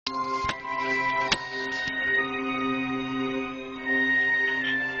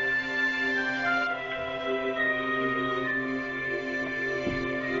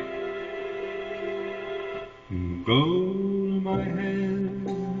go to my head,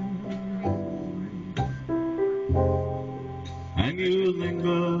 and you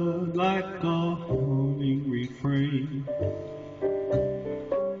linger like a haunting refrain,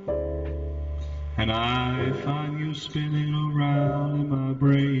 and I find you spinning around in my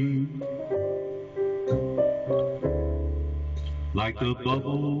brain, like the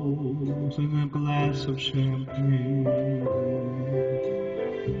bubbles in a glass of champagne.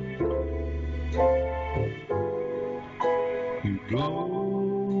 You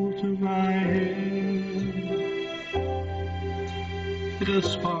go to my head, with a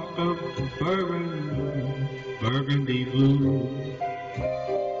spark of burgundy blue,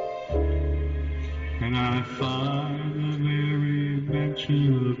 and I find the very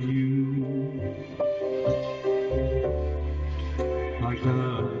mention of you like a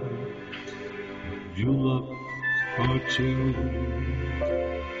julep or two.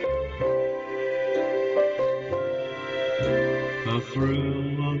 The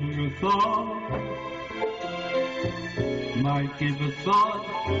thrill of your thought might give a thought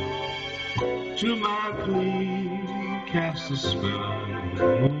to my plea, cast a spell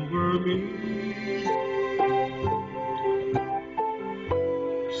over me.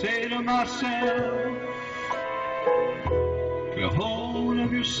 Say to myself, get hold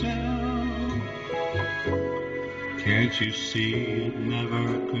of yourself. Can't you see it never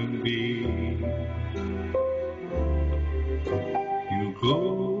can be? You go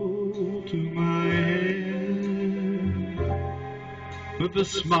to my head with a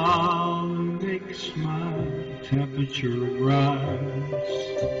smile that makes my temperature rise,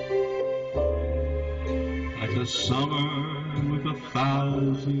 like a summer with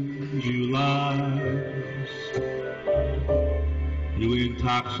 1,000 Julys. You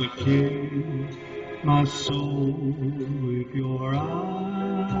intoxicate my soul with your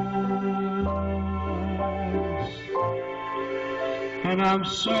eyes, and I'm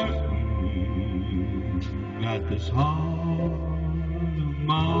certain that this heart of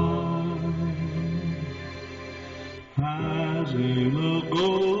mine hasn't a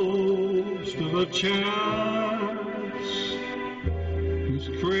ghost of a chance. This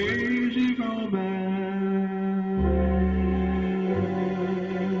crazy romance.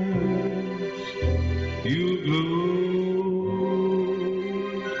 You go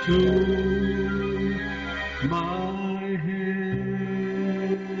to my head.